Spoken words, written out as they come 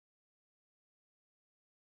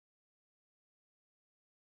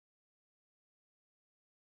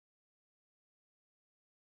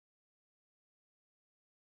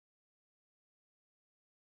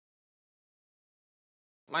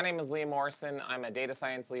My name is Liam Morrison. I'm a data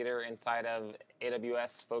science leader inside of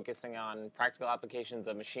AWS focusing on practical applications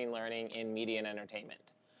of machine learning in media and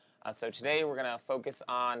entertainment. So today we're going to focus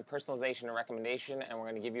on personalization and recommendation, and we're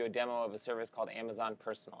going to give you a demo of a service called Amazon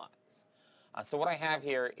Personalize. So what I have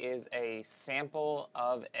here is a sample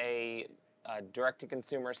of a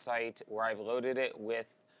direct-to-consumer site where I've loaded it with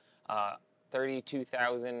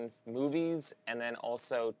 32,000 movies and then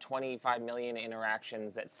also 25 million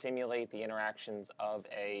interactions that simulate the interactions of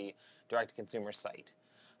a direct-to-consumer site.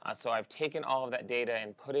 So I've taken all of that data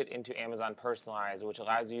and put it into Amazon Personalize, which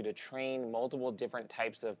allows you to train multiple different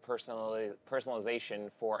types of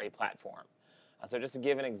personalization for a platform. So just to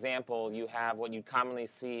give an example, you have what you commonly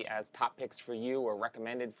see as top picks for you or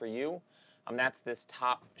recommended for you. That's this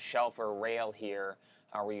top shelf or rail here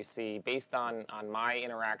where you see, based on my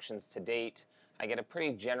interactions to date, I get a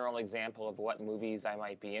pretty general example of what movies I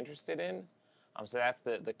might be interested in. So that's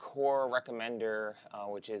the core recommender,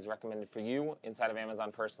 which is recommended for you inside of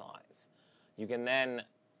Amazon Personalize. You can then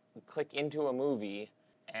click into a movie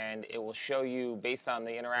and it will show you, based on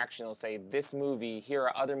the interaction, it'll say, this movie, here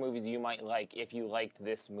are other movies you might like if you liked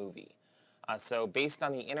this movie. So based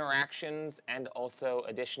on the interactions and also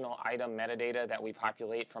additional item metadata that we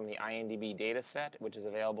populate from the IMDb data set, which is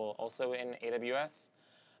available also in AWS,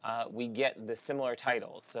 we get the similar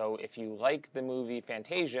titles. So if you like the movie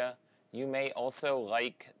Fantasia, you may also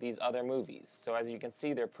like these other movies. So as you can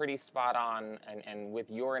see, they're pretty spot on, and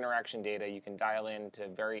with your interaction data, you can dial in to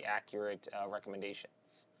very accurate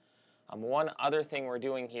recommendations. One other thing we're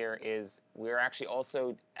doing here is we're actually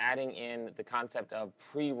also adding in the concept of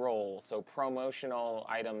pre-roll, so promotional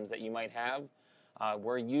items that you might have.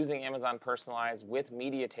 We're using Amazon Personalize with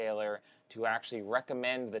MediaTailor to actually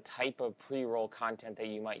recommend the type of pre-roll content that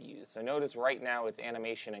you might use. So notice right now it's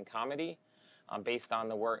animation and comedy based on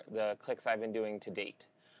the clicks I've been doing to date.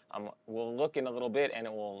 We'll look in a little bit and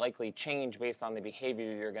it will likely change based on the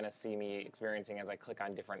behavior you're going to see me experiencing as I click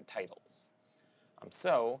on different titles.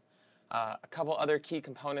 A couple other key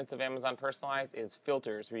components of Amazon Personalize is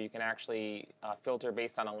filters, where you can actually filter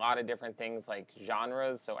based on a lot of different things like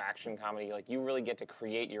genres, so action, comedy, like you really get to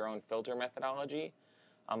create your own filter methodology.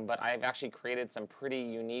 But I've actually created some pretty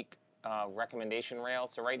unique recommendation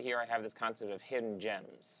rails. So right here I have this concept of hidden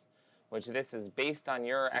gems, which this is based on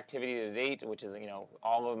your activity to date, which is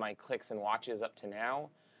all of my clicks and watches up to now.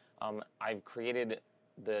 I've created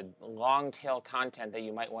the long tail content that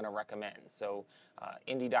you might want to recommend. So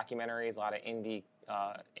indie documentaries, a lot of indie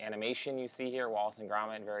animation you see here. Wallace and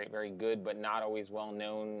Gromit, very, very good but not always well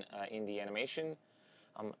known indie animation.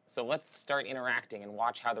 So let's start interacting and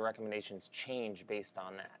watch how the recommendations change based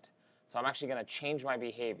on that. So I'm actually going to change my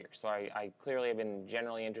behavior. So I clearly have been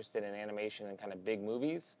generally interested in animation and kind of big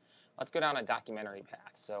movies. Let's go down a documentary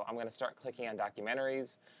path. So I'm going to start clicking on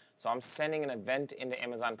documentaries. So I'm sending an event into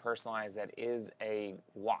Amazon Personalize that is a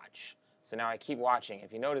watch. So now I keep watching.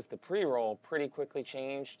 If you notice, the pre-roll pretty quickly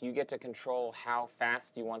changed. You get to control how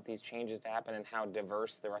fast you want these changes to happen and how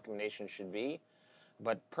diverse the recommendation should be.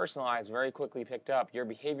 But Personalize very quickly picked up. Your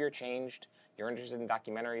behavior changed. You're interested in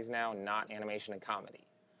documentaries now, not animation and comedy.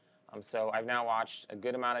 So I've now watched a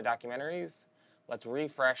good amount of documentaries. Let's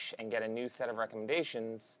refresh and get a new set of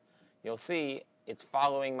recommendations. You'll see it's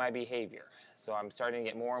following my behavior. So I'm starting to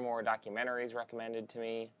get more and more documentaries recommended to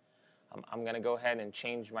me. I'm going to go ahead and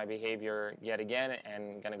change my behavior yet again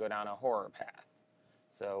and going to go down a horror path.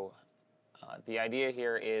 So the idea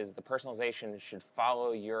here is the personalization should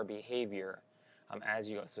follow your behavior as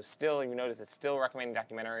you go. So still, you notice it's still recommending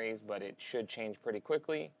documentaries, but it should change pretty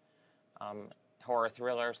quickly. Horror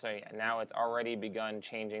thriller, so now it's already begun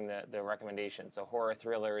changing the recommendation. So horror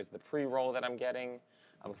thriller is the pre-roll that I'm getting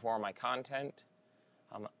before my content.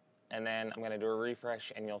 And then I'm going to do a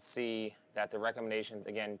refresh and you'll see that the recommendations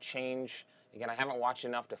again change. Again, I haven't watched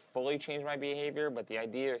enough to fully change my behavior, but the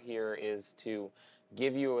idea here is to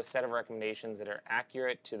give you a set of recommendations that are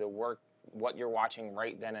accurate to what you're watching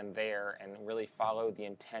right then and there, and really follow the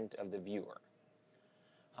intent of the viewer.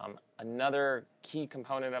 Another key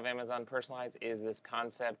component of Amazon Personalize is this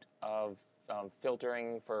concept of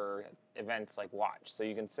filtering for events like watch. So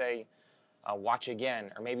you can say, watch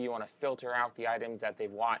again, or maybe you want to filter out the items that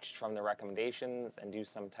they've watched from the recommendations and do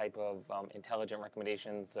some type of intelligent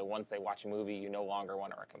recommendations, so once they watch a movie, you no longer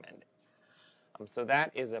want to recommend it. So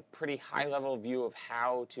that is a pretty high-level view of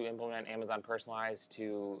how to implement Amazon Personalize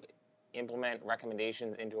to implement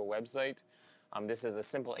recommendations into a website. This is a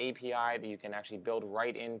simple API that you can actually build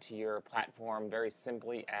right into your platform, very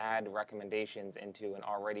simply add recommendations into an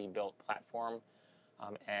already built platform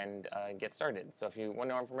and get started. So if you want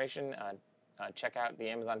more information, check out the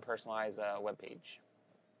Amazon Personalize webpage.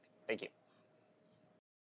 Thank you.